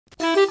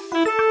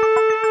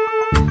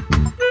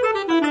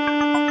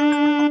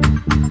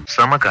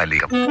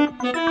സമകാലികം.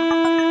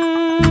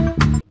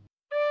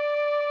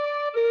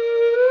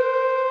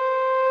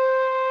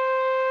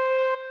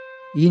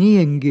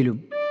 ഇനിയെങ്കിലും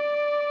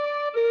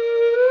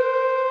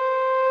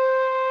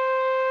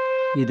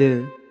ഇത്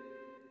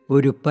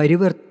ഒരു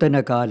പരിവർത്തന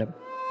കാലം.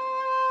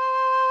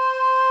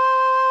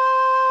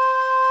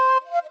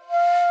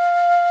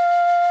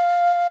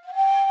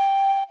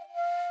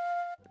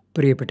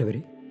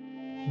 പ്രിയപ്പെട്ടവരെ,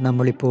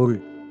 നമ്മളിപ്പോൾ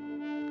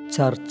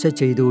ചർച്ച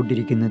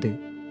ചെയ്തുകൊണ്ടിരിക്കുന്നത്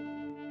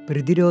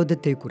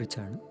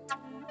പ്രതിരോധത്തെക്കുറിച്ചാണ്.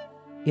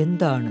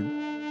 എന്താണ്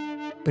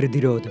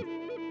പ്രതിരോധം?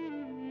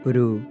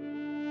 ഒരു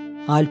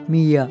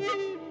ആത്മീയ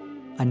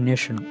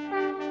അന്വേഷണം.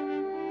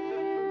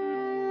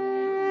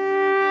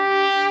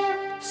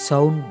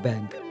 Sound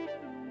bank,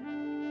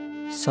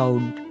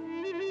 sound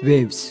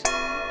waves.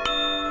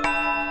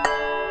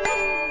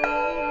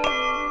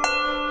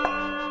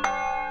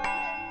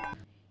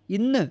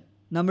 ഇന്ന്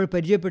നമ്മൾ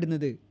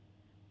പരിചയപ്പെടുന്നത്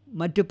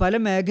മറ്റ് പല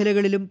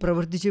മേഖലകളിലും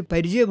പ്രവർത്തിച്ച്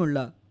പരിചയമുള്ള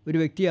ഒരു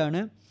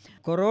വ്യക്തിയാണ്.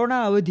 കൊറോണ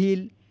അവധിയിൽ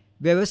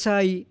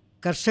വ്യവസായി,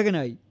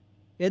 കർഷകനായി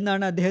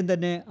എന്നാണ് അദ്ദേഹം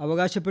തന്നെ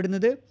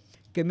അവകാശപ്പെടുന്നത്.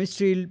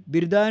 കെമിസ്ട്രിയിൽ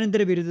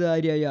ബിരുദാനന്തര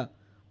ബിരുദധാരിയായ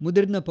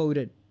മുതിർന്ന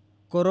പൗരൻ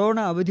കൊറോണ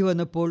അവധി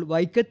വന്നപ്പോൾ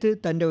വൈക്കത്ത്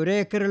തൻ്റെ 1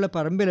 ഏക്കറുള്ള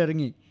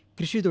പറമ്പിലിറങ്ങി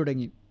കൃഷി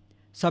തുടങ്ങി.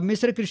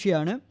 സമ്മിശ്ര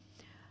കൃഷിയാണ്.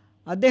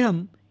 അദ്ദേഹം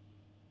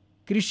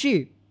കൃഷി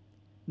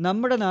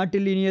നമ്മുടെ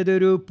നാട്ടിൽ ഇനി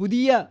അതൊരു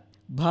പുതിയ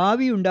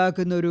ഭാവി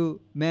ഉണ്ടാക്കുന്ന ഒരു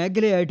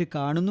മേഖലയായിട്ട്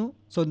കാണുന്നു.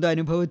 സ്വന്തം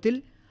അനുഭവത്തിൽ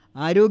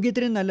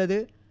ആരോഗ്യത്തിന് നല്ലത്,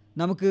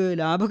 നമുക്ക്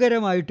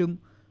ലാഭകരമായിട്ടും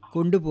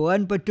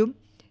കൊണ്ടുപോകാൻ പറ്റും.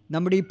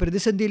 നമ്മുടെ ഈ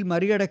പ്രതിസന്ധിയിൽ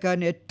മറികടക്കാൻ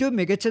ഏറ്റവും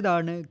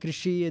മികച്ചതാണ്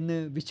കൃഷി എന്ന്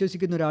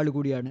വിശ്വസിക്കുന്ന ഒരാൾ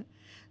കൂടിയാണ്.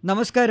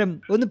 നമസ്കാരം.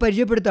 ഒന്ന്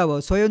പരിചയപ്പെടുത്താവോ?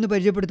 സ്വയം ഒന്ന്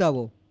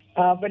പരിചയപ്പെടുത്താവോ?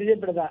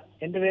 പരിചയപ്പെടുത്താം.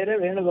 എൻ്റെ പേര്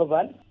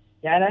വേണുഗോപാൽ.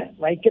 ഞാൻ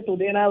വൈക്കത്ത്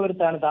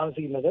ഉദയനാപുരത്താണ്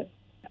താമസിക്കുന്നത്.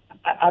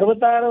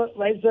 66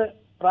 വയസ്സ്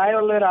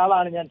പ്രായമുള്ള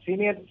ഒരാളാണ് ഞാൻ.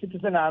 സീനിയർ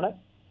സിറ്റിസൺ ആണ്.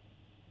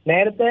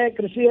 നേരത്തെ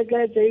കൃഷിയൊക്കെ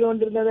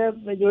ചെയ്തുകൊണ്ടിരുന്നത്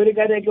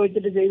ജോലിക്കാരെയൊക്കെ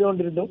വെച്ചിട്ട്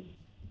ചെയ്തുകൊണ്ടിരുന്നു.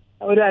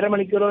 ഒരു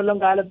അരമണിക്കൂറോളം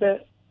കാലത്ത്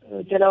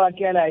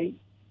ചിലവാക്കിയാലായി.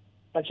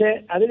 പക്ഷെ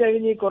അത്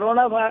കഴിഞ്ഞ് ഈ കൊറോണ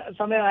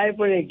സമയം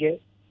ആയപ്പോഴേക്ക്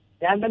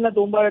ഞാൻ തന്നെ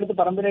തൂമ്പാടെടുത്ത്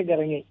പറമ്പിലേക്ക്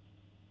ഇറങ്ങി.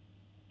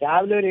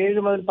 രാവിലെ ഒരു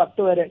 7 മുതൽ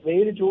 10 വരെ,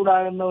 വെയിൽ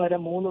ചൂടാകുന്ന വരെ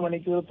 3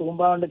 മണിക്കൂർ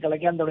തൂമ്പ കൊണ്ട്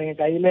കിളയ്ക്കാൻ തുടങ്ങി.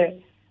 കയ്യില്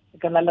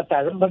ഒക്കെ നല്ല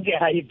തഴമ്പൊക്കെ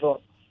ആയിപ്പോ.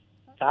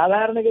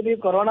 സാധാരണഗതി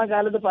കൊറോണ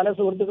കാലത്ത് പല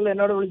സുഹൃത്തുക്കളും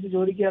എന്നോട് വിളിച്ച്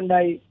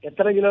ചോദിക്കുകയുണ്ടായി,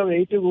 എത്ര കിലോ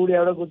വെയിറ്റ് കൂടി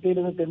അവിടെ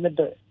കുത്തിയിരുന്ന്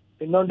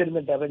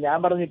തിന്നോണ്ടിരുന്നിട്ട്. അപ്പൊ ഞാൻ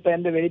പറഞ്ഞു, ഇപ്പൊ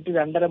എന്റെ വെയിറ്റ്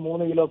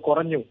 2.5-3 കിലോ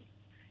കുറഞ്ഞു.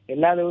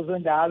 എല്ലാ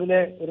ദിവസവും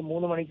രാവിലെ ഒരു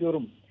 3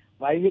 മണിക്കൂറും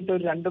വൈകിട്ട്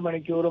ഒരു 2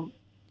 മണിക്കൂറും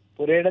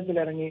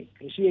പുരയിടത്തിലിറങ്ങി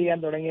കൃഷി ചെയ്യാൻ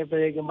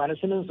തുടങ്ങിയപ്പോഴേക്കും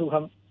മനസ്സിനും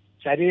സുഖം,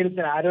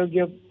 ശരീരത്തിന്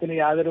ആരോഗ്യത്തിന്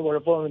യാതൊരു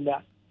കുഴപ്പവുമില്ല.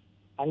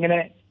 അങ്ങനെ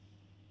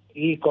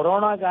ഈ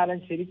കൊറോണ കാലം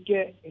ശരിക്ക്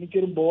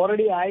എനിക്കൊരു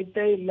ബോറടി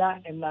ആയിട്ടേ ഇല്ല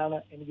എന്നാണ്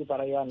എനിക്ക്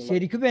പറയാനുള്ളത്.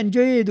 ശരിക്കും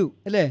എൻജോയ് ചെയ്തു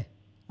അല്ലേ?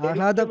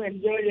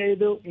 എൻജോയ്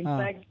ചെയ്തു.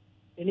 ഇൻഫാക്ട്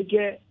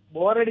എനിക്ക്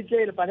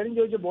ബോറടിച്ചില്ല. പലരും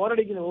ചോദിച്ചു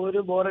ബോറടിക്കുന്നു. ഒരു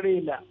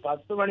ബോറടിയില്ല.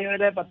 10 മണി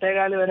വരെ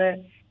 10:15 വരെ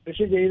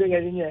കൃഷി ചെയ്ത്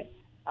കഴിഞ്ഞ്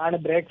ആണ്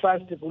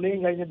ബ്രേക്ക്ഫാസ്റ്റ്, കുളിയും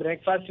കഴിഞ്ഞ്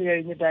ബ്രേക്ക്ഫാസ്റ്റ്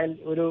കഴിഞ്ഞിട്ട്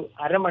ഒരു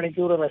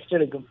അരമണിക്കൂർ റെസ്റ്റ്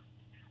എടുക്കും.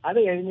 അത്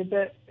കഴിഞ്ഞിട്ട്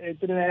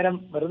ഇത്തിരി നേരം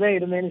വെറുതെ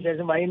ഇരുന്നതിന്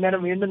ശേഷം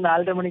വൈകുന്നേരം വീണ്ടും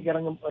 4:30 മണിക്ക്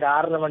ഇറങ്ങും, ഒരു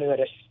 6:30 മണി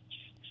വരെ.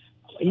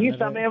 ഈ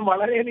സമയം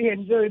വളരെയധികം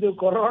എൻജോയ് ചെയ്തു.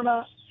 കൊറോണ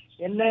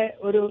എന്നെ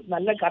ഒരു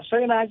നല്ല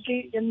കർഷകനാക്കി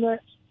എന്ന്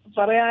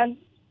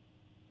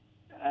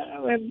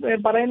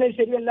പറയുന്നത്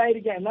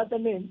ശരിയല്ലായിരിക്കാം. എന്നാൽ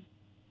തന്നെയും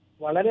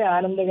വളരെ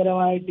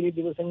ആനന്ദകരമായിട്ട് ഈ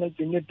ദിവസങ്ങൾ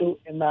പിന്നിട്ടു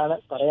എന്നാണ്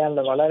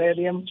പറയാനുള്ളത്.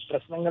 വളരെയധികം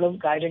പ്രശ്നങ്ങളും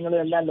കാര്യങ്ങളും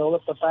എല്ലാം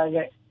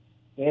ലോകത്തൊട്ടാകെ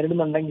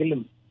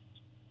നേരിടുന്നുണ്ടെങ്കിലും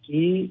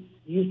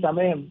ഈ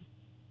സമയം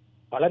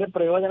വളരെ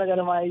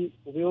പ്രയോജനകരമായി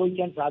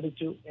ഉപയോഗിക്കാൻ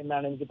സാധിച്ചു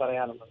എന്നാണ് എനിക്ക്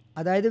പറയാനുള്ളത്.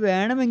 അതായത്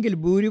വേണമെങ്കിൽ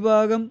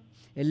ഭൂരിഭാഗം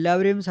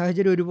എല്ലാവരെയും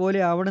സാഹചര്യം ഒരുപോലെ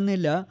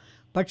ആവണമെന്നില്ല.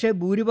 പക്ഷേ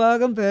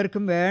ഭൂരിഭാഗം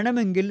പേർക്കും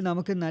വേണമെങ്കിൽ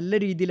നമുക്ക് നല്ല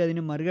രീതിയിൽ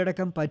അതിനെ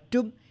മറികടക്കാൻ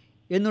പറ്റും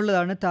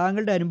എന്നുള്ളതാണ്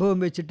താങ്കളുടെ അനുഭവം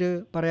വെച്ചിട്ട്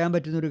പറയാൻ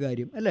പറ്റുന്നൊരു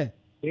കാര്യം അല്ലേ?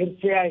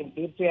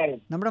 തീർച്ചയായും.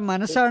 നമ്മുടെ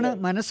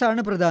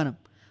മനസ്സാണ് പ്രധാനം.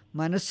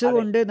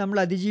 മനസ്സുകൊണ്ട് നമ്മൾ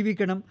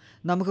അതിജീവിക്കണം,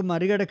 നമുക്ക്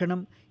മറികടക്കണം.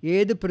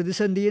 ഏത്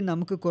പ്രതിസന്ധിയും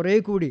നമുക്ക് കുറേ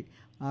കൂടി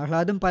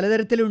ആഹ്ലാദം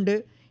പലതരത്തിലുണ്ട്.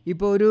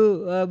 ഇപ്പോൾ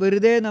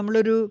വെറുതെ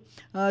നമ്മളൊരു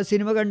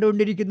സിനിമ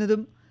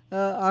കണ്ടുകൊണ്ടിരിക്കുന്നതും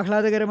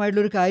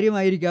ആഹ്ലാദകരമായിട്ടുള്ളൊരു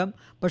കാര്യമായിരിക്കാം.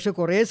 പക്ഷെ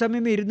കുറേ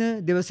സമയം ഇരുന്ന്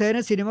ദിവസേന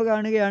സിനിമ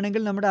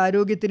കാണുകയാണെങ്കിൽ നമ്മുടെ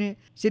ആരോഗ്യത്തിന്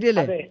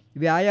ശരിയല്ലേ?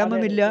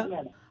 വ്യായാമമില്ല.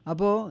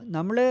 അപ്പോൾ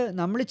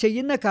നമ്മൾ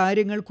ചെയ്യുന്ന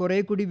കാര്യങ്ങൾ കുറേ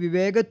കൂടി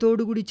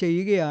വിവേകത്തോടു കൂടി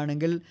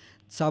ചെയ്യുകയാണെങ്കിൽ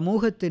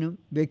സമൂഹത്തിനും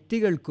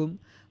വ്യക്തികൾക്കും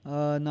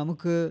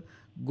നമുക്ക്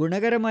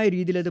ഗുണകരമായ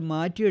രീതിയിൽ അത്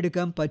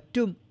മാറ്റിയെടുക്കാൻ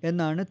പറ്റും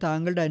എന്നാണ്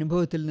താങ്കളുടെ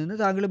അനുഭവത്തിൽ നിന്ന്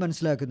താങ്കൾ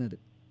മനസ്സിലാക്കുന്നത്.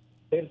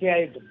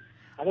 തീർച്ചയായിട്ടും.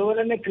 അതുപോലെ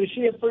തന്നെ കൃഷി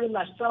എപ്പോഴും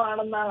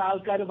നഷ്ടമാണെന്നാണ്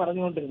ആൾക്കാർ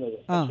പറഞ്ഞുകൊണ്ടിരുന്നത്.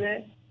 പക്ഷേ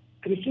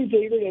കൃഷി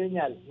ചെയ്തു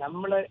കഴിഞ്ഞാൽ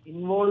നമ്മൾ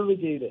ഇൻവോൾവ്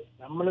ചെയ്ത്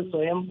നമ്മൾ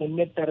സ്വയം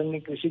മുന്നിട്ടിറങ്ങി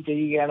കൃഷി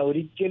ചെയ്യുകയാണ്.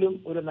 ഒരിക്കലും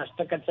ഒരു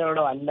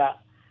നഷ്ടക്കച്ചവടം അല്ല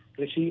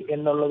കൃഷി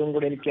എന്നുള്ളതും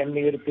കൂടി എനിക്ക്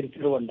എന്നെ ഒരു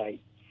തിരിച്ചറിവുണ്ടായി.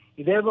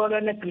 ഇതേപോലെ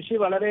തന്നെ കൃഷി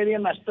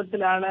വളരെയധികം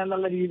നഷ്ടത്തിലാണ്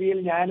എന്നുള്ള രീതിയിൽ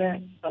ഞാൻ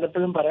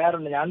പലപ്പോഴും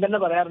പറയാറുണ്ട്. ഞാൻ തന്നെ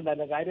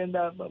പറയാറുണ്ടായിരുന്നു. കാര്യം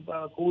എന്താ,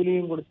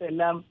 കൂലിയും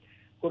എല്ലാം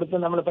കൊടുത്ത്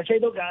നമ്മൾ, പക്ഷെ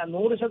ഇത്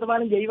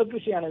 100% ജൈവ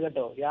കൃഷിയാണ്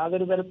കേട്ടോ.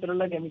 യാതൊരു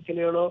തരത്തിലുള്ള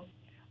കെമിക്കലുകളോ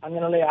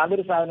അങ്ങനെയുള്ള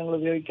യാതൊരു സാധനങ്ങളും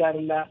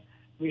ഉപയോഗിക്കാറില്ല.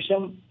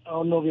 വിഷം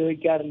ഒന്നും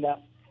ഉപയോഗിക്കാറില്ല.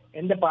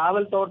 എന്റെ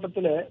പാവൽ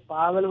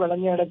പാവൽ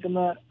വിളഞ്ഞു കിടക്കുന്ന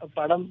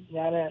പടം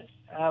ഞാൻ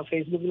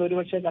ഫേസ്ബുക്കിൽ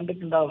ഒരുപക്ഷെ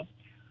കണ്ടിട്ടുണ്ടാവും.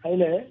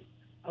 അതില്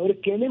ഒരു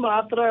കെണി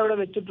മാത്രമേ അവിടെ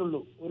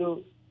വെച്ചിട്ടുള്ളൂ. ഒരു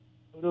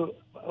ഒരു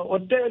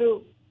ഒറ്റ ഒരു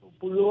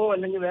പുഴുവോ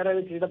അല്ലെങ്കിൽ വേറെ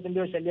ഒരു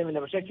കീടത്തിന്റെയോ ശല്യമില്ല.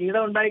 പക്ഷെ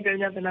കീടം ഉണ്ടായി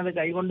കഴിഞ്ഞാൽ തന്നെ അത്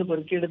കൈകൊണ്ട്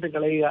പെറുക്കിയെടുത്ത്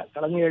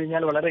കളഞ്ഞു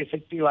കഴിഞ്ഞാൽ വളരെ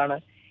എഫക്റ്റീവാണ്.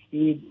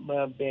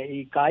 ഈ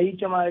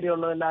കായ്ച്ച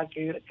മാതിരിയുള്ളതെല്ലാം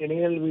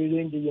കെണികൾ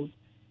വീഴുകയും ചെയ്യും.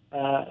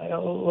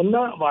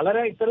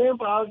 വളരെ ഇത്രയും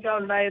പാവയ്ക്ക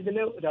ഉണ്ടായതിൽ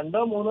 2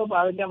 or 3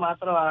 പാവയ്ക്ക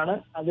മാത്രമാണ്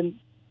അതിൽ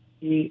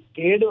ഈ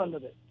കേട്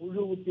വന്നത്,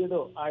 പുഴു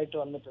കുത്തിയതോ ആയിട്ട്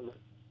വന്നിട്ടുള്ളത്.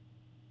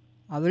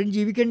 അവരും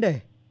ജീവിക്കണ്ടേ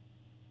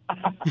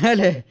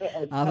അല്ലേ?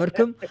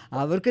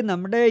 അവർക്ക്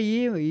നമ്മുടെ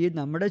ഈ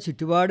നമ്മുടെ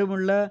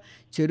ചുറ്റുപാടുമുള്ള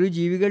ചെറു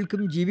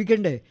ജീവികൾക്കും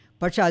ജീവിക്കണ്ടേ?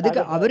 പക്ഷെ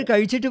അവർ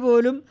കഴിച്ചിട്ട്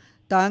പോലും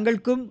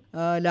താങ്കൾക്കും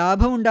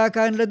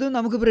ലാഭമുണ്ടാക്കാനുള്ളതും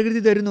നമുക്ക്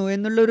പ്രകൃതി തരുന്നു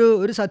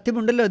എന്നുള്ളൊരു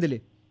സത്യമുണ്ടല്ലോ അതിൽ.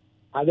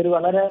 അതൊരു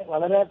വളരെ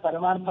വളരെ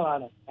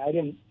പരമാർത്ഥമാണ്.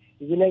 കാര്യം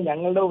ഇതിലെ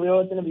ഞങ്ങളുടെ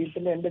ഉപയോഗത്തിന്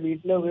എന്റെ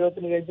വീട്ടിലെ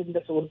ഉപയോഗത്തിന് കഴിച്ചിട്ട്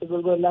എന്റെ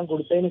സുഹൃത്തുക്കൾക്കും എല്ലാം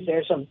കൊടുത്തതിന്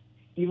ശേഷം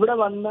ഇവിടെ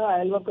വന്ന്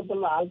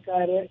അയൽവക്കത്തുള്ള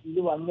ആൾക്കാര് ഇത്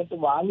വന്നിട്ട്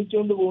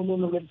വാങ്ങിച്ചുകൊണ്ട് പോകുന്നു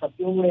എന്നുള്ളൊരു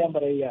സത്യവും കൂടെ ഞാൻ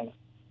പറയുകയാണ്.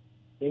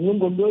 എങ്ങും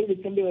കൊണ്ടുപോയി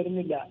വിൽക്കേണ്ടി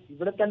വരുന്നില്ല,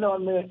 ഇവിടെ തന്നെ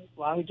വന്ന്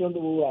വാങ്ങിച്ചുകൊണ്ട്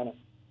പോവുകയാണ്.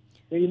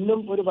 ഇന്നും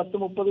ഒരു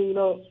 10-30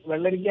 കിലോ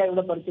വെള്ളരിക്ക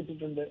ഇവിടെ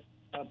പറിച്ചിട്ടിട്ടുണ്ട്.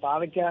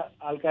 പാവയ്ക്ക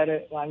ആൾക്കാര്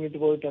വാങ്ങിയിട്ട്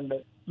പോയിട്ടുണ്ട്.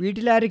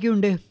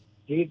 വീട്ടിലാരൊക്കെയുണ്ട്?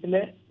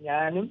 വീട്ടില്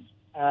ഞാനും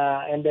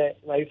എന്റെ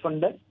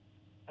വൈഫുണ്ട്,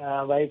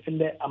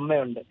 വൈഫിന്റെ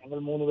അമ്മയുണ്ട്, ഞങ്ങൾ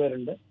 3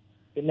 പേരുണ്ട്.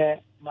 പിന്നെ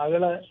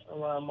മകള്,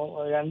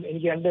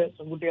 എനിക്ക് 2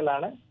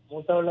 പെൺകുട്ടികളാണ്.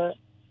 മൂത്തവള്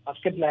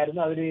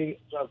മസ്കറ്റിലായിരുന്നു. അവര്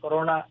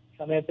കൊറോണ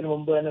സമയത്തിന്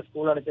മുമ്പ് തന്നെ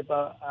സ്കൂൾ അടച്ചപ്പോ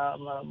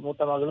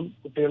മൂത്ത മകളും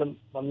കുട്ടികളും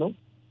വന്നു.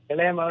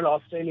 ഇളയ മകൾ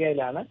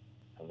ഓസ്ട്രേലിയയിലാണ്.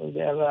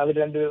 അവർ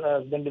 2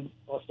 ഹസ്ബൻഡും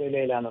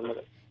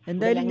ഓസ്ട്രേലിയയിലാണുള്ളത്.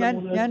 എന്തായാലും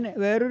ഞാൻ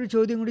വേറൊരു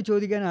ചോദ്യം കൂടി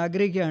ചോദിക്കാൻ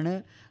ആഗ്രഹിക്കുകയാണ്.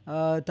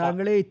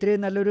 താങ്കളെ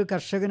ഇത്രയും നല്ലൊരു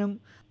കർഷകനും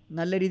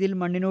നല്ല രീതിയിൽ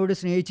മണ്ണിനോട്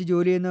സ്നേഹിച്ച്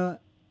ജോലി ചെയ്യുന്ന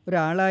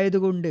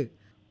ഒരാളായതുകൊണ്ട്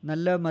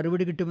നല്ല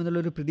മറുപടി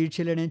കിട്ടുമെന്നുള്ളൊരു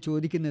പ്രതീക്ഷയിലാണ് ഞാൻ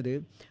ചോദിക്കുന്നത്.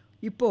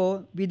 ഇപ്പോൾ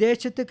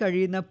വിദേശത്ത്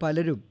കഴിയുന്ന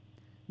പലരും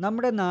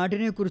നമ്മുടെ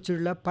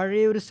നാടിനെക്കുറിച്ചുള്ള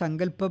പഴയൊരു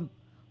സങ്കല്പം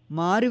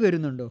മാറി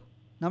വരുന്നുണ്ടോ?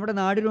 നമ്മുടെ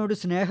നാടിനോട്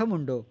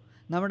സ്നേഹമുണ്ടോ?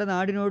 നമ്മുടെ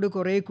നാടിനോട്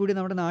കുറേ കൂടി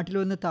നമ്മുടെ നാട്ടിൽ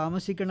വന്ന്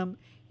താമസിക്കണം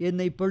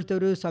എന്ന് ഇപ്പോഴത്തെ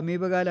ഒരു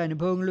സമീപകാല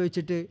അനുഭവങ്ങൾ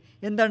വെച്ചിട്ട്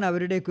എന്താണ്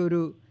അവരുടെയൊക്കെ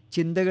ഒരു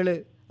ചിന്തകൾ?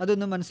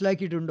 അതൊന്നും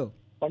മനസ്സിലാക്കിയിട്ടുണ്ടോ?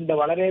 ഉണ്ട്,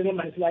 വളരെയധികം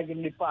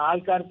മനസ്സിലാക്കിയിട്ടുണ്ട്. ഇപ്പൊ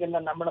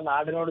ആൾക്കാർക്കെല്ലാം നമ്മുടെ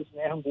നാടിനോട്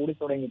സ്നേഹം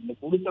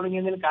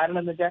കൂടിത്തുടങ്ങിയതിന് കാരണം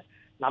എന്ന് വെച്ചാൽ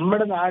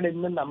നമ്മുടെ നാട്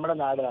ഇന്നും നമ്മുടെ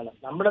നാടാണ്.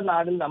 നമ്മുടെ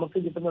നാടിൽ നമുക്ക്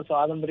കിട്ടുന്ന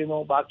സ്വാതന്ത്ര്യമോ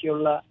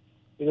ബാക്കിയുള്ള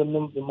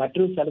ഇതൊന്നും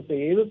മറ്റൊരു സ്ഥലത്ത്,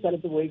 ഏത്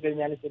സ്ഥലത്ത് പോയി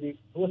കഴിഞ്ഞാലും ശരി,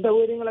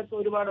 ഭൂസൗകര്യങ്ങളൊക്കെ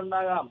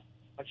ഒരുപാടുണ്ടാകാം.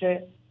 പക്ഷെ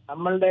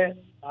നമ്മളുടെ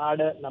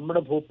നാട്,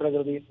 നമ്മുടെ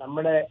ഭൂപ്രകൃതി,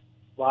 നമ്മുടെ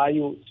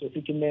വായു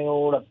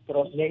ശ്വസിക്കുന്നതിനോടത്ര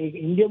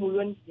ഇന്ത്യ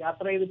മുഴുവൻ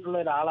യാത്ര ചെയ്തിട്ടുള്ള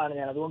ഒരാളാണ്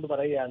ഞാൻ. അതുകൊണ്ട്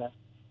പറയുകയാണ്.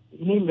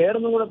 ഇനിയും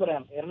വേറൊന്നും കൂടെ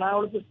പറയാം.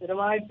 എറണാകുളത്ത്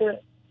സ്ഥിരമായിട്ട്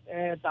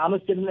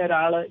താമസിച്ചിരുന്ന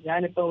ഒരാള്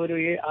ഞാനിപ്പോ ഒരു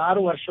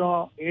 6 വർഷമോ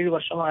 7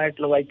 വർഷമോ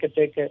ആയിട്ടുള്ള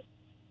വൈക്കത്തേക്ക്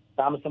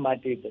താമസം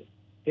മാറ്റിയിട്ട്,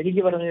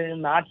 ശരിക്കും പറഞ്ഞു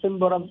കഴിഞ്ഞാൽ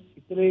നാട്ടിൻപുറം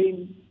ഇത്രയും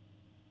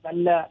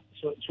നല്ല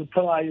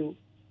ശുദ്ധവായു,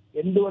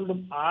 എന്തുകൊണ്ടും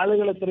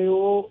ആളുകൾ എത്രയോ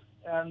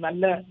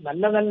നല്ല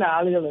നല്ല നല്ല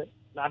ആളുകൾ,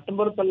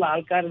 നാട്ടിൻപുറത്തുള്ള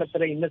ആൾക്കാരുടെ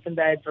അത്ര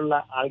ഇന്നസെന്റ് ആയിട്ടുള്ള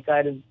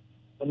ആൾക്കാരും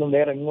ഒന്നും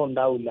വേറെ എങ്ങും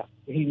ഉണ്ടാവില്ല.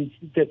 ഈ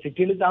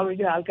സിറ്റിയിൽ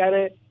താമസിക്കുന്ന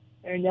ആൾക്കാരെ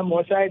ഞാൻ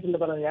മോശമായിട്ടില്ല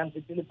പറഞ്ഞു. ഞാൻ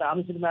സിറ്റിയിൽ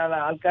താമസിച്ചിരുന്ന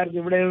ആൾക്കാർക്ക്,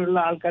 ഇവിടെയുള്ള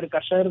ആൾക്കാർ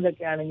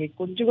കർഷകർക്കൊക്കെ ആണെങ്കിൽ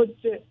കൊച്ചു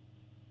കൊച്ചു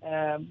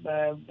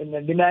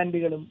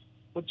ഡിമാൻഡുകളും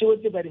കൊച്ചു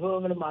കൊച്ചു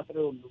പരിഭവങ്ങളും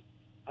മാത്രമേ ഉള്ളൂ.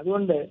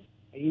 അതുകൊണ്ട്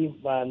ഈ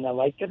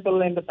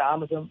വൈക്കത്തുള്ള എൻ്റെ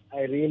താമസം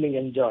ഐ റിയലി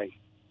എൻജോയ്.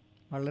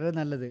 വളരെ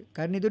നല്ലത്.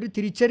 കാരണം ഇതൊരു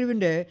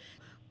തിരിച്ചറിവിൻ്റെ.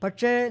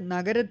 പക്ഷേ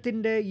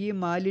നഗരത്തിൻ്റെ ഈ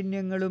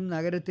മാലിന്യങ്ങളും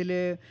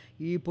നഗരത്തിലെ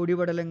ഈ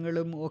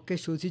പൊടിപടലങ്ങളും ഒക്കെ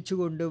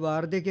ശ്വസിച്ചുകൊണ്ട്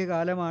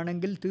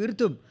വാർദ്ധക്യകാലമാണെങ്കിൽ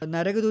തീർത്തും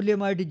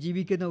നരകതുല്യമായിട്ട്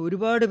ജീവിക്കുന്ന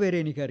ഒരുപാട് പേരെ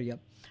എനിക്കറിയാം.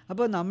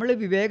 അപ്പോൾ നമ്മൾ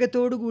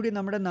വിവേകത്തോടു കൂടി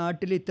നമ്മുടെ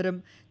നാട്ടിൽ ഇത്തരം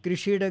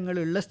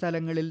കൃഷിയിടങ്ങളുള്ള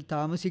സ്ഥലങ്ങളിൽ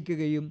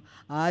താമസിക്കുകയും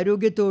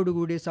ആരോഗ്യത്തോടു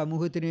കൂടി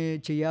സമൂഹത്തിന്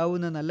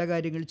ചെയ്യാവുന്ന നല്ല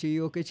കാര്യങ്ങൾ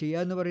ചെയ്യുകയൊക്കെ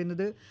ചെയ്യുക എന്ന്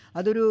പറയുന്നത്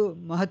അതൊരു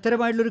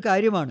മഹത്തരമായിട്ടുള്ളൊരു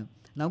കാര്യമാണ്.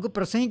 നമുക്ക്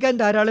പ്രസംഗിക്കാൻ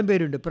ധാരാളം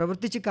പേരുണ്ട്,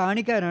 പ്രവർത്തിച്ച്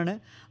കാണിക്കാനാണ്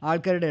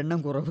ആൾക്കാരുടെ എണ്ണം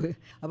കുറവ്.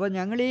 അപ്പോൾ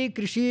ഞങ്ങൾ ഈ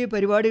കൃഷി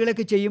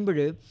പരിപാടികളൊക്കെ ചെയ്യുമ്പോൾ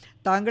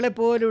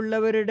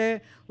താങ്കളെപ്പോലുള്ളവരുടെ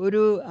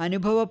ഒരു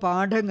അനുഭവ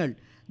പാഠങ്ങൾ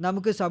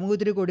നമുക്ക്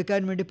സമൂഹത്തിന്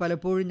കൊടുക്കാൻ വേണ്ടി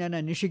പലപ്പോഴും ഞാൻ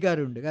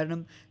അന്വേഷിക്കാറുണ്ട്. കാരണം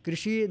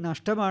കൃഷി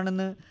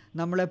നഷ്ടമാണെന്ന്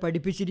നമ്മളെ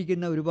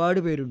പഠിപ്പിച്ചിരിക്കുന്ന ഒരുപാട്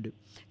പേരുണ്ട്.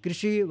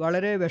 കൃഷി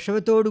വളരെ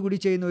വിഷമത്തോടു കൂടി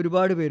ചെയ്യുന്ന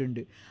ഒരുപാട്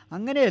പേരുണ്ട്.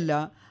 അങ്ങനെയല്ല,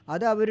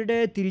 അത് അവരുടെ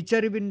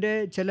തിരിച്ചറിവിൻ്റെ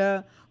ചില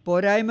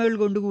പോരായ്മകൾ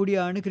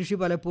കൊണ്ടുകൂടിയാണ് കൃഷി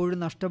പലപ്പോഴും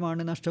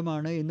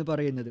നഷ്ടമാണ് എന്ന്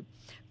പറയുന്നത്.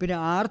 പിന്നെ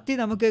ആർത്തി,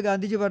 നമുക്ക്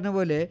ഗാന്ധിജി പറഞ്ഞ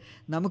പോലെ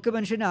നമുക്ക്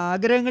മനുഷ്യൻ്റെ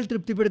ആഗ്രഹങ്ങൾ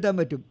തൃപ്തിപ്പെടുത്താൻ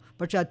പറ്റും,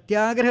 പക്ഷെ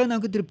അത്യാഗ്രഹം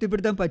നമുക്ക്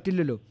തൃപ്തിപ്പെടുത്താൻ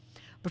പറ്റില്ലല്ലോ.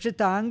 പക്ഷെ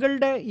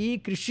താങ്കളുടെ ഈ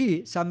കൃഷി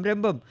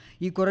സംരംഭം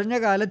ഈ കുറഞ്ഞ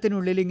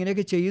കാലത്തിനുള്ളിൽ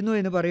ഇങ്ങനെയൊക്കെ ചെയ്യുന്നു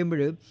എന്ന്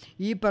പറയുമ്പോൾ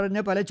ഈ പറഞ്ഞ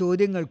പല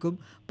ചോദ്യങ്ങൾക്കും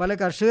പല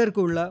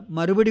കർഷകർക്കുള്ള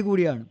മറുപടി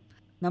കൂടിയാണ്.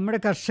 നമ്മുടെ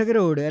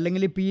കർഷകരോട്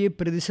അല്ലെങ്കിൽ ഇപ്പോൾ ഈ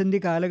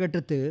പ്രതിസന്ധി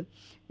കാലഘട്ടത്തിൽ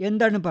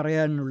എന്താണ്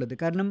പറയാനുള്ളത്?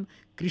 കാരണം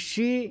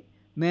കൃഷി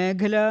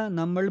മേഖല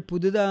നമ്മൾ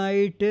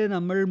പുതുതായിട്ട്,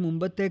 നമ്മൾ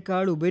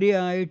മുമ്പത്തേക്കാൾ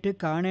ഉപരിയായിട്ട്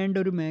കാണേണ്ട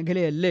ഒരു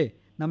മേഖലയല്ലേ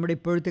നമ്മുടെ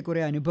ഇപ്പോഴത്തെ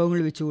കുറേ അനുഭവങ്ങൾ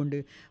വെച്ചുകൊണ്ട്?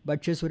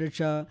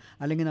 ഭക്ഷ്യസുരക്ഷ,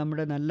 അല്ലെങ്കിൽ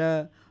നമ്മുടെ നല്ല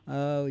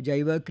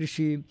ജൈവ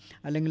കൃഷി,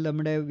 അല്ലെങ്കിൽ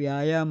നമ്മുടെ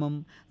വ്യായാമം,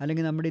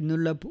 അല്ലെങ്കിൽ നമ്മുടെ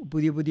ഇന്നുള്ള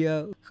പുതിയ പുതിയ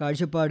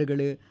കാഴ്ചപ്പാടുകൾ,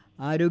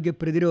 ആരോഗ്യ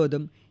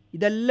പ്രതിരോധം,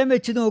 ഇതെല്ലാം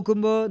വെച്ച്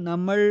നോക്കുമ്പോൾ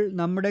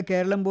നമ്മുടെ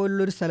കേരളം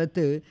പോലുള്ളൊരു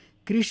സ്ഥലത്ത്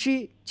കൃഷി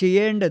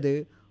ചെയ്യേണ്ടത്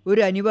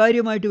ഒരു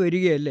അനിവാര്യമായിട്ട്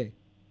വരികയല്ലേ?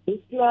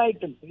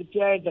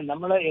 തീർച്ചയായിട്ടും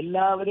നമ്മൾ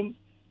എല്ലാവരും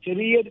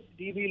ചെറിയ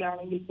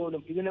രീതിയിലാണെങ്കിൽ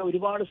പോലും ഇതിന്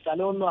ഒരുപാട്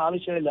സ്ഥലമൊന്നും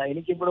ആവശ്യമില്ല.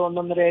 എനിക്കിവിടെ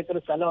 1.5 ഏക്കർ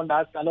സ്ഥലമുണ്ട്. ആ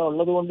സ്ഥലം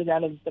ഉള്ളത് കൊണ്ട്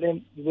ഞാൻ ഇത്രയും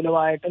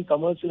വിപുലമായിട്ടും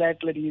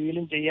കമേഴ്സ്യലായിട്ടുള്ള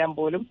രീതിയിലും ചെയ്യാൻ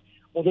പോലും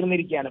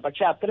മുതിർന്നിരിക്കുകയാണ്.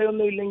 പക്ഷെ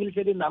അത്രയൊന്നും ഇല്ലെങ്കിൽ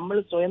ശരി, നമ്മൾ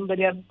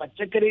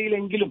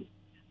പച്ചക്കറിയിലെങ്കിലും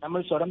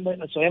നമ്മൾ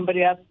സ്വയം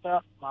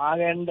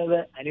പര്യാപ്തമാകേണ്ടത്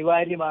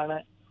അനിവാര്യമാണ്.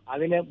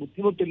 അതിന്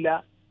ബുദ്ധിമുട്ടില്ല.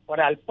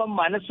 ഒരല്പം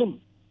മനസ്സും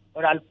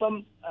ഒരല്പം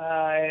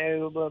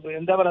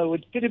എന്താ പറയുക,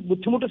 ഒത്തിരി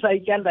ബുദ്ധിമുട്ട്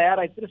സഹിക്കാൻ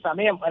തയ്യാറായി ഇത്തിരി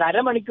സമയം, ഒരു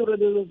അരമണിക്കൂർ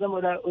ഒരു ദിവസം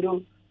ഒരു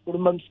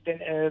കുടുംബം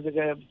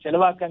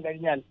ചെലവാക്കാൻ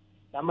കഴിഞ്ഞാൽ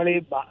നമ്മൾ ഈ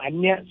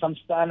അന്യ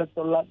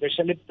സംസ്ഥാനത്തുള്ള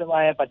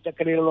വിഷലിപ്തമായ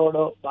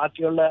പച്ചക്കറികളോടോ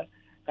ബാക്കിയുള്ള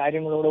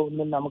കാര്യങ്ങളോടോ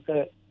ഒന്നും നമുക്ക്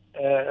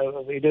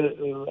ഇത്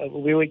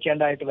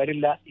ഉപയോഗിക്കേണ്ടതായിട്ട്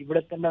വരില്ല.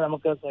 ഇവിടെ തന്നെ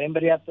നമുക്ക് സ്വയം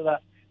പര്യാപ്തത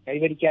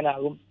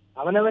കൈവരിക്കാനാകും.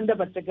 അവനവന്റെ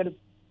പച്ചക്കറി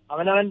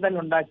അവനവൻ തന്നെ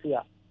ഉണ്ടാക്കുക,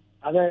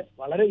 അത്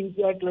വളരെ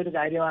ഈസി ആയിട്ടുള്ള ഒരു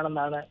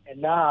കാര്യമാണെന്നാണ്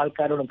എല്ലാ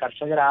ആൾക്കാരോടും,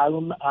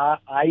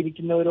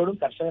 ആയിരിക്കുന്നവരോടും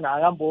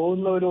കർഷകനാകാൻ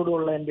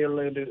പോകുന്നവരോടുമുള്ള എൻ്റെ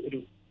ഉള്ള ഒരു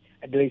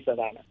അഡ്വൈസ്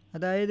അതാണ്.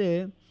 അതായത്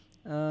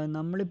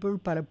നമ്മളിപ്പോൾ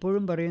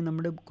പലപ്പോഴും പറയും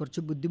നമ്മുടെ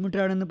കുറച്ച്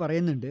ബുദ്ധിമുട്ടാണെന്ന്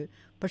പറയുന്നുണ്ട്.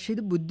 പക്ഷേ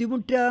ഇത്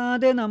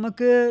ബുദ്ധിമുട്ടാതെ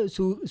നമുക്ക്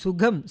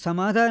സുഖം,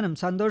 സമാധാനം,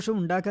 സന്തോഷം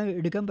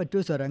എടുക്കാൻ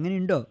പറ്റുമോ സാർ?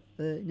 അങ്ങനെയുണ്ടോ?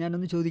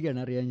 ഞാനൊന്ന്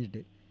ചോദിക്കുകയാണ്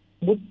അറിയാഞ്ഞിട്ട്.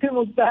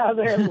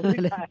 ബുദ്ധിമുട്ടാതെ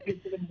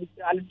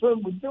അല്പം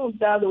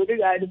ബുദ്ധിമുട്ടാതെ ഒരു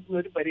കാര്യത്തിനും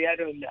ഒരു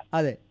പരിഹാരമില്ല.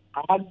 അതെ,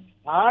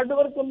 ഹാർഡ്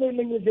വർക്ക് ഒന്നും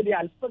ഇല്ലെങ്കിൽ ശരി,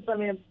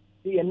 അല്പസമയം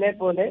എന്നെ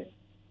പോലെ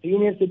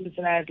സീനിയർ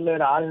സിറ്റിസൺ ആയിട്ടുള്ള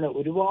ഒരാളിന്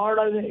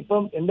ഒരുപാട്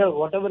ഇപ്പം എന്റെ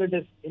വോട്ടെവർ ഇറ്റ്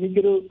ഇസ്,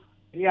 എനിക്കൊരു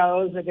 3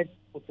 hours ഒക്കെ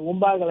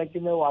തൂമ്പ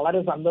കളിക്കുന്നത് വളരെ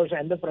സന്തോഷം.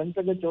 എന്റെ ഫ്രണ്ട്സ്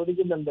ഒക്കെ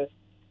ചോദിക്കുന്നുണ്ട്,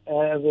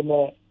 പിന്നെ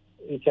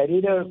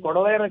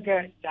കുടവയറൊക്കെ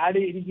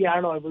ചാടി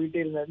ഇരിക്കുകയാണോ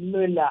വീട്ടിലിരുന്ന്?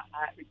 ഒന്നുമില്ല,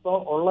 ഇപ്പൊ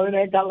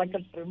ഉള്ളതിനേക്കാളൊക്കെ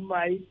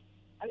ട്രിമ്മായി.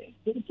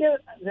 തിരിച്ച്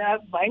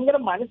ഭയങ്കര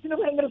മനസ്സിന്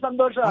ഭയങ്കര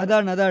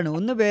സന്തോഷമാണ്. അതാണ്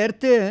ഒന്ന്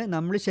വേർത്ത്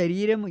നമ്മൾ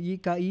ശരീരം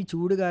ഈ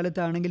ചൂട്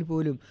കാലത്താണെങ്കിൽ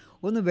പോലും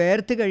ഒന്ന്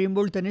വേർത്ത്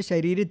കഴിയുമ്പോൾ തന്നെ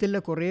ശരീരത്തിലെ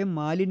കുറേ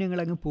മാലിന്യങ്ങൾ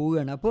അങ്ങ്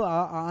പോവുകയാണ്. അപ്പോൾ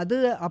അത്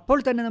അപ്പോൾ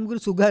തന്നെ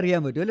നമുക്കൊരു സുഖം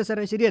അറിയാൻ പറ്റും അല്ലേ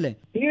സാറേ? ശരിയല്ലേ?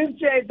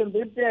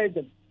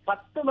 തീർച്ചയായിട്ടും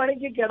 10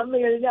 മണിക്ക് കിടന്നു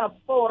കഴിഞ്ഞാൽ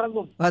അപ്പൊ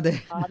ഉറങ്ങും. അതെ,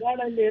 അതാണ്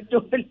അതിന്റെ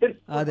ഏറ്റവും വലിയ.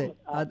 അതെ,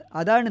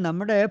 അതാണ്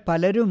നമ്മുടെ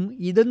പലരും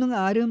ഇതൊന്നും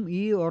ആരും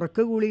ഈ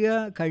ഉറക്ക ഗുളിക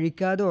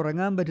കഴിക്കാതെ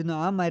ഉറങ്ങാൻ പറ്റുന്നു,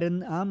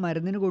 ആ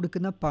മരുന്നിന്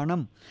കൊടുക്കുന്ന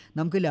പണം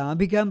നമുക്ക്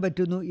ലാഭിക്കാൻ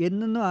പറ്റുന്നു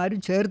എന്നൊന്നും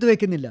ആരും ചേർത്ത്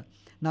വെക്കുന്നില്ല.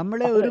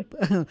 നമ്മളെ ഒരു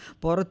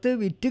പുറത്ത്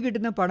വിറ്റ്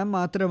കിട്ടുന്ന പണം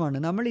മാത്രമാണ്.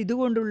 നമ്മൾ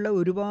ഇതുകൊണ്ടുള്ള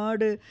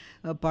ഒരുപാട്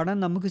പണം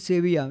നമുക്ക്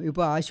സേവ് ചെയ്യാം.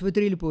 ഇപ്പോൾ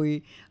ആശുപത്രിയിൽ പോയി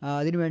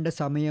അതിന് വേണ്ട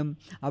സമയം,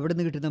 അവിടെ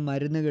നിന്ന് കിട്ടുന്ന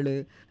മരുന്നുകൾ,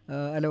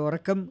 അല്ല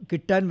ഉറക്കം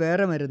കിട്ടാൻ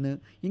വേറെ മരുന്ന്,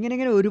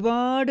 ഇങ്ങനെ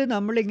ഒരുപാട്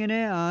നമ്മളിങ്ങനെ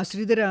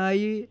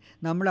ആശ്രിതരായി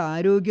നമ്മൾ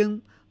ആരോഗ്യം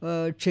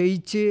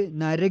ക്ഷയിച്ച്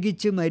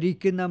നരകിച്ച്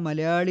മരിക്കുന്ന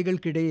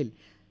മലയാളികൾക്കിടയിൽ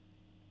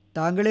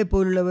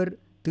താങ്കളെപ്പോലുള്ളവർ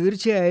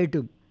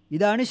തീർച്ചയായിട്ടും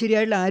ഇതാണ്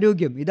ശരിയായിട്ടുള്ള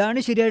ആരോഗ്യം, ഇതാണ്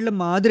ശരിയായിട്ടുള്ള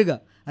മാതൃക.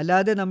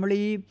 അല്ലാതെ നമ്മൾ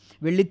ഈ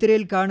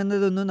വെള്ളിത്തിരയിൽ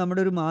കാണുന്നതൊന്നും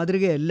നമ്മുടെ ഒരു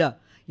മാതൃകയല്ല.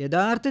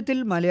 യഥാർത്ഥത്തിൽ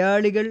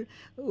മലയാളികൾ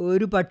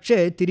ഒരു പക്ഷേ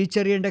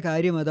തിരിച്ചറിയേണ്ട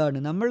കാര്യം അതാണ്.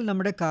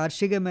 നമ്മുടെ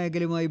കാർഷിക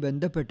മേഖലയുമായി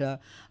ബന്ധപ്പെട്ട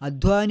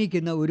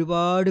അധ്വാനിക്കുന്ന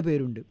ഒരുപാട്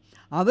പേരുണ്ട്.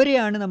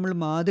 അവരെയാണ് നമ്മൾ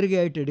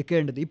മാതൃകയായിട്ട്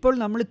എടുക്കേണ്ടത്. ഇപ്പോൾ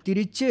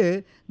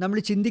നമ്മൾ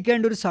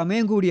ചിന്തിക്കേണ്ട ഒരു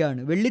സമയം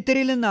കൂടിയാണ്.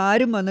 വെള്ളിത്തിരയിൽ നിന്ന്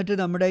ആരും വന്നിട്ട്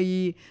നമ്മുടെ ഈ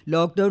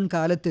ലോക്ക്ഡൗൺ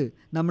കാലത്ത്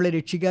നമ്മളെ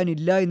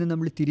രക്ഷിക്കാനില്ല എന്ന്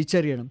നമ്മൾ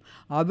തിരിച്ചറിയണം.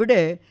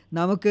 അവിടെ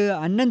നമുക്ക്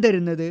അന്നം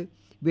തരുന്നത്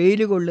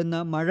വെയിൽ കൊള്ളുന്ന,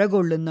 മഴ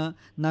കൊള്ളുന്ന,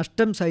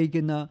 നഷ്ടം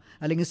സഹിക്കുന്ന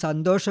അല്ലെങ്കിൽ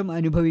സന്തോഷം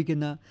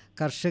അനുഭവിക്കുന്ന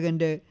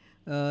കർഷകൻ്റെ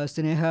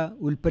സ്നേഹ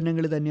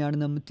ഉൽപ്പന്നങ്ങൾ തന്നെയാണ്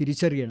നമ്മൾ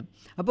തിരിച്ചറിയണം.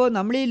 അപ്പോൾ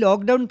നമ്മൾ ഈ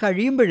ലോക്ക്ഡൗൺ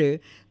കഴിയുമ്പോൾ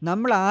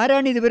നമ്മൾ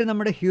ആരാണ് ഇതുവരെ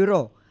നമ്മുടെ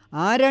ഹീറോ,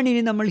 ആരാണ്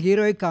ഇനി നമ്മൾ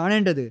ഹീറോയെ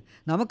കാണേണ്ടത്?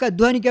 നമുക്ക്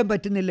അധ്വാനിക്കാൻ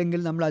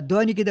പറ്റുന്നില്ലെങ്കിൽ നമ്മൾ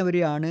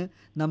അധ്വാനിക്കുന്നവരെയാണ്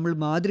നമ്മൾ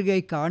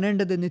മാതൃകയായി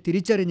കാണേണ്ടതെന്ന്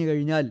തിരിച്ചറിഞ്ഞു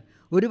കഴിഞ്ഞാൽ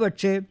ഒരു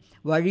പക്ഷേ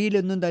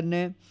വഴിയിലൊന്നും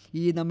തന്നെ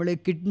ഈ നമ്മൾ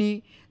കിഡ്നി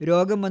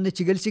രോഗം വന്ന്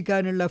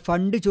ചികിത്സിക്കാനുള്ള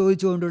ഫണ്ട്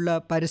ചോദിച്ചുകൊണ്ടുള്ള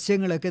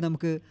പരസ്യങ്ങളൊക്കെ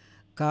നമുക്ക്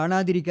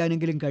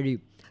കാണാതിരിക്കാനെങ്കിലും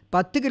കഴിയും.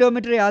 10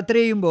 കിലോമീറ്റർ യാത്ര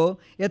ചെയ്യുമ്പോൾ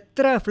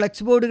എത്ര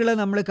ഫ്ലെക്സ് ബോർഡുകളാണ്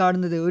നമ്മൾ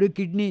കാണുന്നത്? ഒരു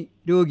കിഡ്നി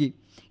രോഗി.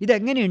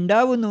 ഇതെങ്ങനെ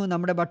ഉണ്ടാവുന്നു?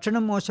 നമ്മുടെ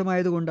ഭക്ഷണം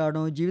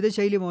മോശമായതുകൊണ്ടാണോ,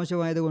 ജീവിതശൈലി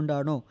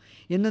മോശമായതുകൊണ്ടാണോ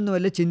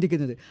എന്നൊന്നുമല്ല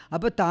ചിന്തിക്കുന്നത്.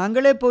 അപ്പോൾ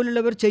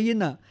താങ്കളെപ്പോലുള്ളവർ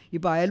ചെയ്യുന്ന,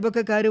 ഇപ്പോൾ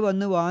അയൽപക്കക്കാർ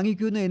വന്ന്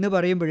വാങ്ങിക്കുന്നു എന്ന്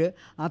പറയുമ്പോൾ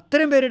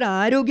അത്തരം പേരുടെ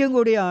ആരോഗ്യം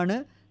കൂടിയാണ്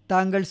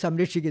താങ്കൾ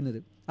സംരക്ഷിക്കുന്നത്.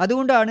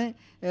 അതുകൊണ്ടാണ്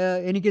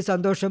എനിക്ക്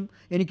സന്തോഷം,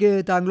 എനിക്ക്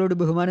താങ്കളോട്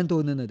ബഹുമാനം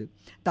തോന്നുന്നത്.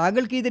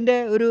 താങ്കൾക്ക് ഇതിൻ്റെ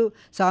ഒരു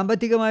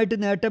സാമ്പത്തികമായിട്ട്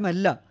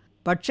നേട്ടമല്ല,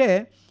 പക്ഷേ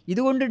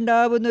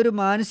ഇതുകൊണ്ടുണ്ടാകുന്ന ഒരു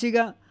മാനസിക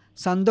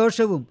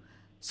സന്തോഷവും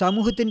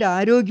സമൂഹത്തിൻ്റെ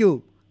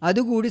ആരോഗ്യവും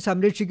അതുകൂടി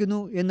സംരക്ഷിക്കുന്നു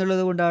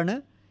എന്നുള്ളത് കൊണ്ടാണ്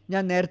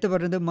ഞാൻ നേരത്തെ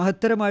പറഞ്ഞത്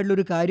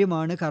മഹത്തരമായിട്ടുള്ളൊരു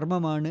കാര്യമാണ്,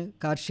 കർമ്മമാണ്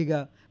കാർഷിക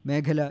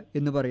മേഖല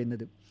എന്ന്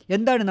പറയുന്നത്.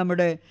 എന്താണ്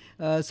നമ്മുടെ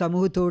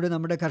സമൂഹത്തോട്,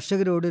 നമ്മുടെ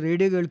കർഷകരോട്,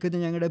 റേഡിയോ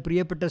കേൾക്കുന്ന ഞങ്ങളുടെ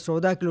പ്രിയപ്പെട്ട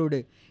ശ്രോതാക്കളോട്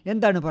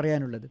എന്താണ്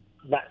പറയാനുള്ളത്?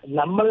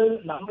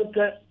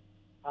 നമ്മൾക്ക്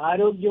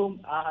ആരോഗ്യവും,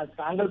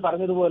 താങ്കൾ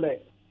പറഞ്ഞതുപോലെ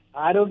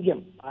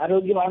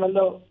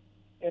ആരോഗ്യമാണല്ലോ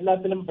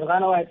എല്ലാത്തിലും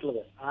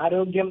പ്രധാനമായിട്ടുള്ളത്.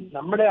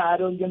 നമ്മുടെ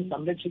ആരോഗ്യം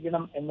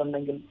സംരക്ഷിക്കണം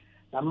എന്നുണ്ടെങ്കിൽ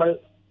നമ്മൾ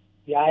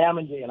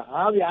വ്യായാമം ചെയ്യണം.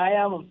 ആ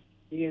വ്യായാമം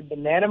ഈ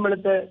നേരം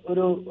വെളുത്ത്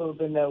ഒരു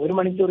 1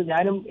 മണിക്കൂർ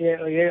ഞാനും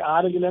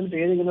 6 കിലോമീറ്റർ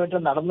 7 കിലോമീറ്റർ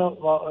നടന്ന്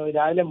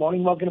രാവിലെ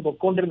മോർണിംഗ് വാക്കിന്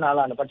പൊക്കോണ്ടിരുന്ന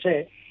ആളാണ്. പക്ഷേ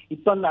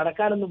ഇപ്പം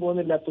നടക്കാനൊന്നും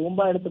പോകുന്നില്ല. തൂമ്പ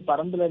എടുത്ത്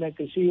പറമ്പിൽ തന്നെ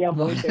കൃഷി ചെയ്യാൻ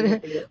പോയിട്ട്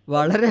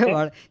വളരെ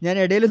ഞാൻ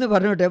ഇടയിലൊന്ന്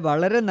പറഞ്ഞോട്ടെ,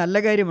 വളരെ നല്ല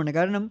കാര്യമാണ്.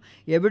 കാരണം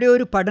എവിടെയോ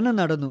ഒരു പഠനം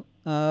നടന്നു,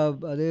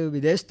 അത്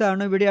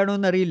വിദേശത്താണോ ഇവിടെയാണോ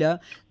എന്നറിയില്ല.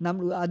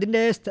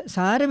 അതിൻ്റെ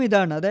സാരം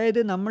ഇതാണ്,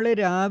 അതായത് നമ്മൾ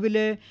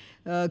രാവിലെ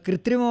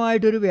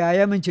കൃത്രിമമായിട്ടൊരു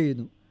വ്യായാമം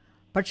ചെയ്യുന്നു.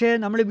 പക്ഷേ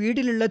നമ്മൾ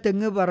വീട്ടിലുള്ള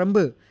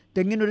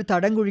തെങ്ങിനൊരു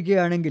തടം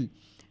കുഴിക്കുകയാണെങ്കിൽ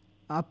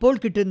അപ്പോൾ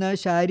കിട്ടുന്ന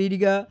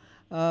ശാരീരിക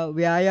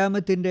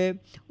വ്യായാമത്തിൻ്റെ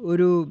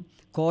ഒരു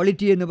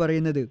ക്വാളിറ്റി എന്ന്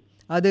പറയുന്നത്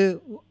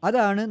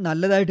അതാണ്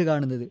നല്ലതായിട്ട്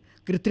കാണുന്നത്,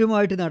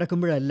 കൃത്രിമമായിട്ട്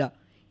നടക്കുമ്പോഴല്ല.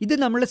 ഇത്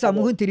നമ്മളെ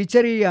സമൂഹം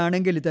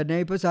തിരിച്ചറിയുകയാണെങ്കിൽ തന്നെ,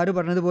 ഇപ്പോൾ സാറ്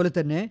പറഞ്ഞതുപോലെ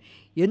തന്നെ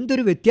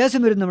എന്തൊരു വ്യത്യാസം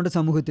വരും നമ്മുടെ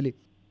സമൂഹത്തിൽ.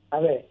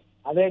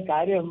 അതെ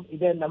കാര്യം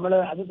ഇത് നമ്മൾ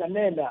അത്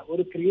തന്നെയല്ല,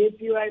 ഒരു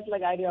ക്രിയേറ്റീവ് ആയിട്ടുള്ള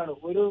കാര്യമാണ്.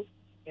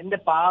 എന്റെ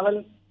പാവൽ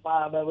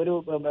ഒരു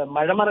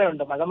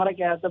മഴമറയുണ്ട്,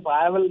 മഴമറയ്ക്കകത്ത്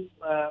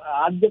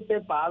ആദ്യത്തെ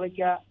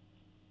പാവയ്ക്ക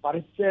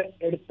പറിച്ച്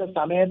എടുത്ത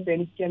സമയത്ത്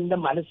എനിക്ക് എന്റെ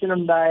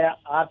മനസ്സിലുണ്ടായ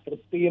ആ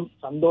തൃപ്തിയും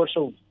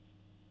സന്തോഷവും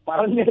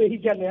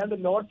പറഞ്ഞറിയിക്കാൻ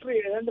ലോട്ടറി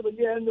ഏതാണ്ട്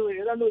വലിയ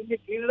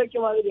കീഴടക്കി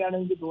മാതിരിയാണ്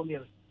എനിക്ക്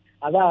തോന്നിയത്.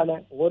 അതാണ്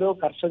ഓരോ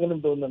കർഷകനും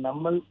തോന്നുന്നത്.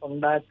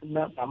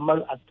 നമ്മൾ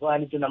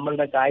അധ്വാനിച്ച്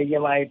നമ്മളുടെ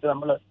കായികമായിട്ട്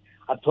നമ്മൾ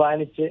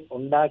അധ്വാനിച്ച്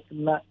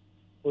ഉണ്ടാക്കുന്ന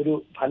ഒരു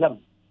ഫലം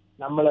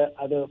നമ്മൾ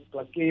അത്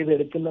പ്ലക്ക്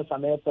ചെയ്തെടുക്കുന്ന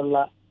സമയത്തുള്ള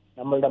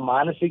നമ്മളുടെ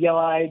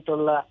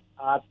മാനസികമായിട്ടുള്ള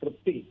ആ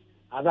തൃപ്തി,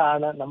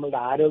 അതാണ് നമ്മളുടെ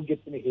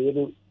ആരോഗ്യത്തിന്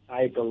ഹേതു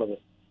ആയിട്ടുള്ളത്.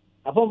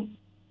 അപ്പം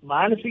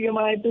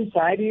മാനസികമായിട്ടും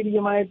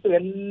ശാരീരികമായിട്ടും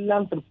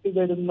എല്ലാം തൃപ്തി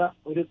തരുന്ന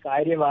ഒരു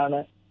കാര്യമാണ്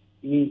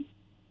ഈ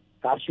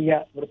കാർഷിക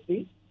വൃത്തി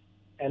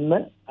എന്ന്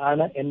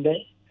ആണ് എൻ്റെ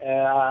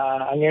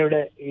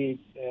അങ്ങയുടെ ഈ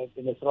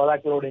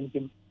ശ്രോതാക്കളോട്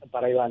എനിക്കും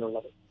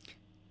പറയുവാനുള്ളത്.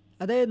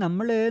 അതായത്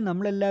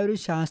നമ്മളെല്ലാവരും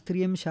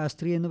ശാസ്ത്രീയം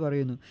എന്ന്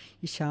പറയുന്നു.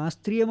 ഈ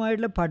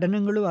ശാസ്ത്രീയമായിട്ടുള്ള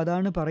പഠനങ്ങളും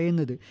അതാണ്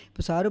പറയുന്നത്.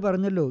 ഇപ്പോൾ സാറ്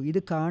പറഞ്ഞല്ലോ, ഇത്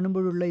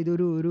കാണുമ്പോഴുള്ള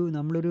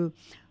നമ്മളൊരു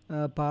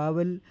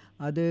പാവൽ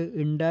അത്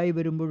ഉണ്ടായി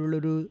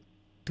വരുമ്പോഴുള്ളൊരു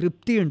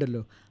തൃപ്തി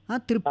ഉണ്ടല്ലോ, ആ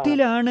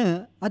തൃപ്തിയിലാണ്,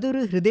 അതൊരു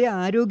ഹൃദയ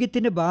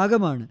ആരോഗ്യത്തിൻ്റെ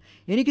ഭാഗമാണ്.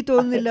 എനിക്ക്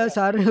തോന്നുന്നില്ല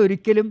സാറ്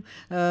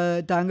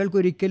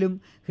താങ്കൾക്കൊരിക്കലും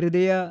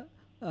ഹൃദയ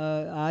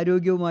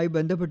ആരോഗ്യവുമായി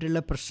ബന്ധപ്പെട്ടുള്ള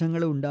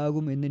പ്രശ്നങ്ങൾ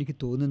ഉണ്ടാകും എന്നെനിക്ക്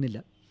തോന്നുന്നില്ല.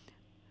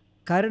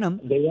 കാരണം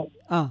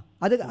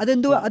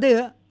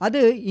അത്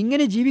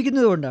ഇങ്ങനെ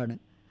ജീവിക്കുന്നത് കൊണ്ടാണ്.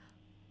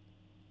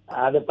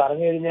 അത്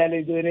പറഞ്ഞു കഴിഞ്ഞാൽ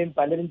ഇതുവരെയും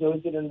പലരും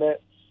ചോദിച്ചിട്ടുണ്ട്,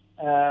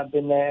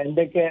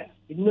 എന്തൊക്കെ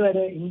ഇന്ന്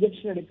വരെ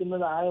ഇഞ്ചക്ഷൻ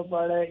എടുക്കുന്നത്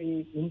ആകെപ്പാടെ ഈ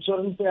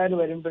ഇൻഷുറൻസുകാർ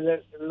വരുമ്പോൾ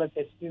ഉള്ള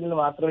ടെസ്റ്റിൽ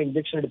മാത്രമേ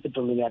ഇഞ്ചക്ഷൻ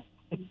എടുത്തിട്ടുള്ളൂ ഞാൻ.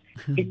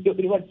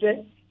 ഒരുപക്ഷെ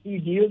ഈ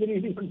ജീവിത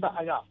രീതി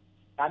കൊണ്ടാകാം.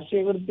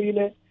 കാർഷിക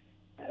വൃത്തിയില്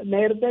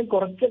നേരത്തെ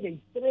കുറച്ചൊക്കെ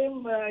ഇത്രയും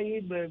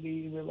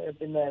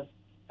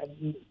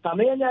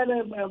സമയം ഞാൻ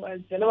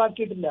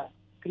ചെലവാക്കിയിട്ടില്ല.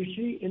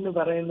 കൃഷി എന്ന്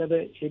പറയുന്നത്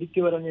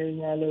ശരിക്കും പറഞ്ഞു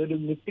കഴിഞ്ഞാൽ ഒരു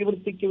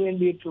നിത്യവൃത്തിക്ക്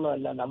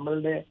വേണ്ടിയിട്ടുള്ളതല്ല,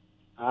 നമ്മളുടെ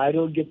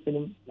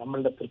ആരോഗ്യത്തിനും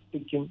നമ്മളുടെ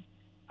തൃപ്തിക്കും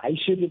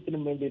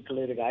ഐശ്വര്യത്തിനും വേണ്ടിയിട്ടുള്ള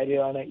ഒരു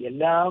കാര്യമാണ്.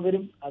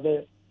 എല്ലാവരും അത്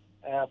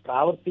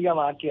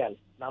പ്രാവർത്തികമാക്കിയാൽ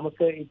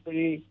നമുക്ക്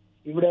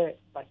ഇവിടെ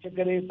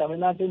പച്ചക്കറി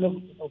തമിഴ്നാട്ടിൽ നിന്നും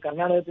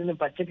കർണാടകത്തിൽ നിന്നും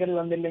പച്ചക്കറി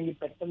വന്നില്ലെങ്കിൽ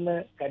പെട്ടെന്ന്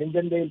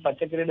കരിഞ്ചന്തയിൽ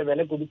പച്ചക്കറിയുടെ വില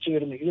കുതിച്ചു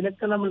വരുന്നു.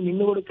 ഇതിനൊക്കെ നമ്മൾ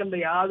നിന്നു കൊടുക്കേണ്ട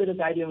യാതൊരു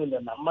കാര്യവുമില്ല.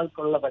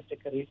 നമ്മൾക്കുള്ള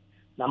പച്ചക്കറി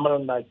നമ്മൾ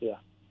ഉണ്ടാക്കുക,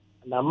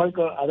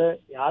 നമ്മൾക്ക് അത്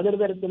യാതൊരു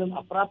തരത്തിലും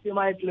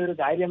അപ്രാപ്യമായിട്ടുള്ള ഒരു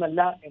കാര്യമല്ല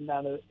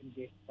എന്നാണ്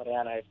എനിക്ക്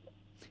പറയാനായിട്ടുള്ളത്.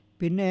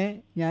 പിന്നെ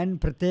ഞാൻ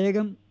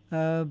പ്രത്യേകം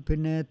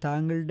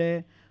താങ്കളുടെ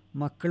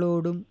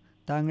മക്കളോടും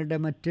താങ്കളുടെ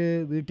മറ്റ്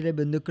വീട്ടിലെ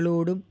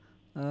ബന്ധുക്കളോടും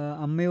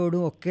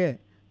അമ്മയോടും ഒക്കെ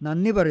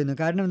നന്ദി പറയുന്നു.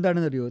 കാരണം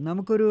എന്താണെന്നറിയോ,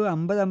 നമുക്കൊരു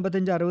 50,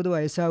 55, 60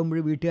 വയസ്സാകുമ്പോൾ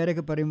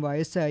വീട്ടുകാരൊക്കെ പറയും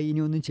വയസ്സായി ഇനി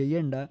ഒന്നും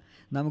ചെയ്യണ്ട,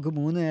 നമുക്ക്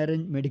 3 നേരം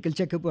മെഡിക്കൽ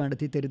ചെക്കപ്പ്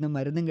നടത്തി തരുന്ന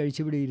മരുന്നും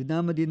കഴിച്ച് ഇവിടെ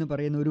ഇരുന്നാൽ മതി എന്ന്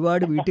പറയുന്ന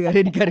ഒരുപാട് വീട്ടുകാരെ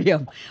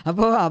എനിക്കറിയാം.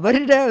 അപ്പോൾ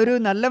അവരുടെ ഒരു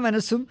നല്ല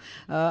മനസ്സും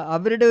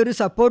അവരുടെ ഒരു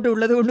സപ്പോർട്ട്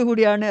ഉള്ളത് കൊണ്ട്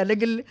കൂടിയാണ്.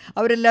 അല്ലെങ്കിൽ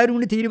അവരെല്ലാവരും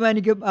കൂടി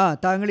തീരുമാനിക്കും,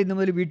 താങ്കൾ ഇന്ന്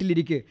മുതൽ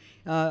വീട്ടിലിരിക്കുക,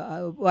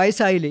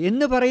 വയസ്സായില്ലേ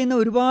എന്ന് പറയുന്ന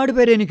ഒരുപാട്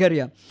പേരെ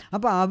എനിക്കറിയാം.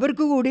 അപ്പോൾ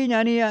അവർക്ക് കൂടി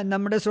ഞാൻ ഈ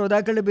നമ്മുടെ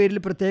ശ്രോതാക്കളുടെ പേരിൽ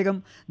പ്രത്യേകം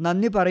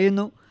നന്ദി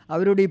പറയുന്നു.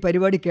 അവരോട് ഈ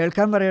പരിപാടി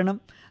കേൾക്കാൻ പറയണം.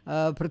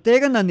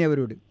 പ്രത്യേകം നന്ദി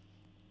അവരോട്.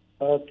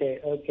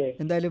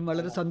 എന്തായാലും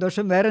വളരെ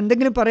സന്തോഷം. വേറെ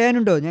എന്തെങ്കിലും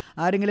പറയാനുണ്ടോ? ഞാൻ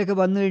ആരെങ്കിലുമൊക്കെ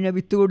വന്നു കഴിഞ്ഞാൽ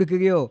വിത്ത്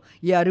കൊടുക്കുകയോ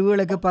ഈ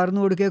അറിവുകളൊക്കെ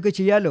പറഞ്ഞു കൊടുക്കുകയോ ഒക്കെ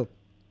ചെയ്യാലോ?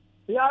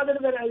 യാതൊരു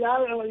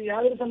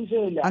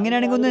സംശയവുമില്ല.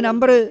 അങ്ങനെയാണെങ്കിൽ ഒന്ന്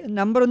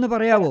നമ്പർ ഒന്ന്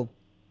പറയാവോ?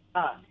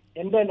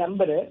 എന്റെ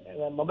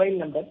മൊബൈൽ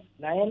നമ്പർ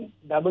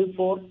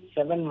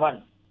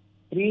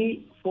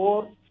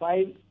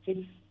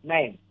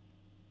 9447134569.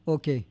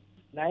 ഓക്കെ,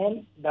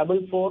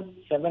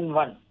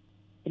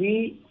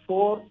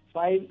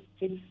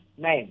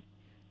 9447134569.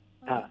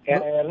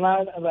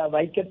 എറണാകുളം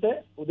വൈക്കത്ത്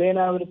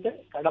ഉദയനാപുരത്ത്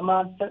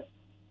കടമാട്ട്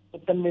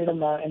പുത്തൻവീട്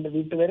എന്നാണ് എന്റെ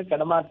വീട്ടുപേര്.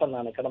 കടമാട്ട്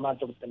എന്നാണ്,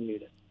 കടമാട്ട്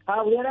പുത്തൻവീട്.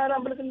 ഉദയനാപുരം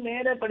അമ്പലത്തിൽ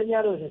നേരെ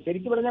പടിഞ്ഞാറ് വശം.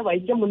 ശരിക്കും പറഞ്ഞാൽ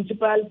വൈക്കം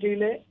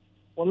മുനിസിപ്പാലിറ്റിയിലെ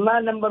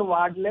 1-ാം നമ്പർ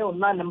വാർഡിലെ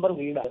 1-ാം നമ്പർ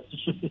വീടാണ്.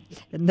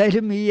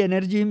 എന്തായാലും ഈ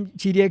എനർജിയും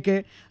ചിരിയൊക്കെ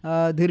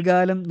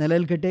ദീർഘകാലം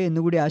നിലനിൽക്കട്ടെ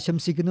എന്നുകൂടി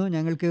ആശംസിക്കുന്നു.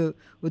 ഞങ്ങൾക്ക്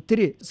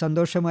ഒത്തിരി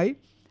സന്തോഷമായി.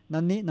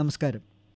 നന്ദി, നമസ്കാരം.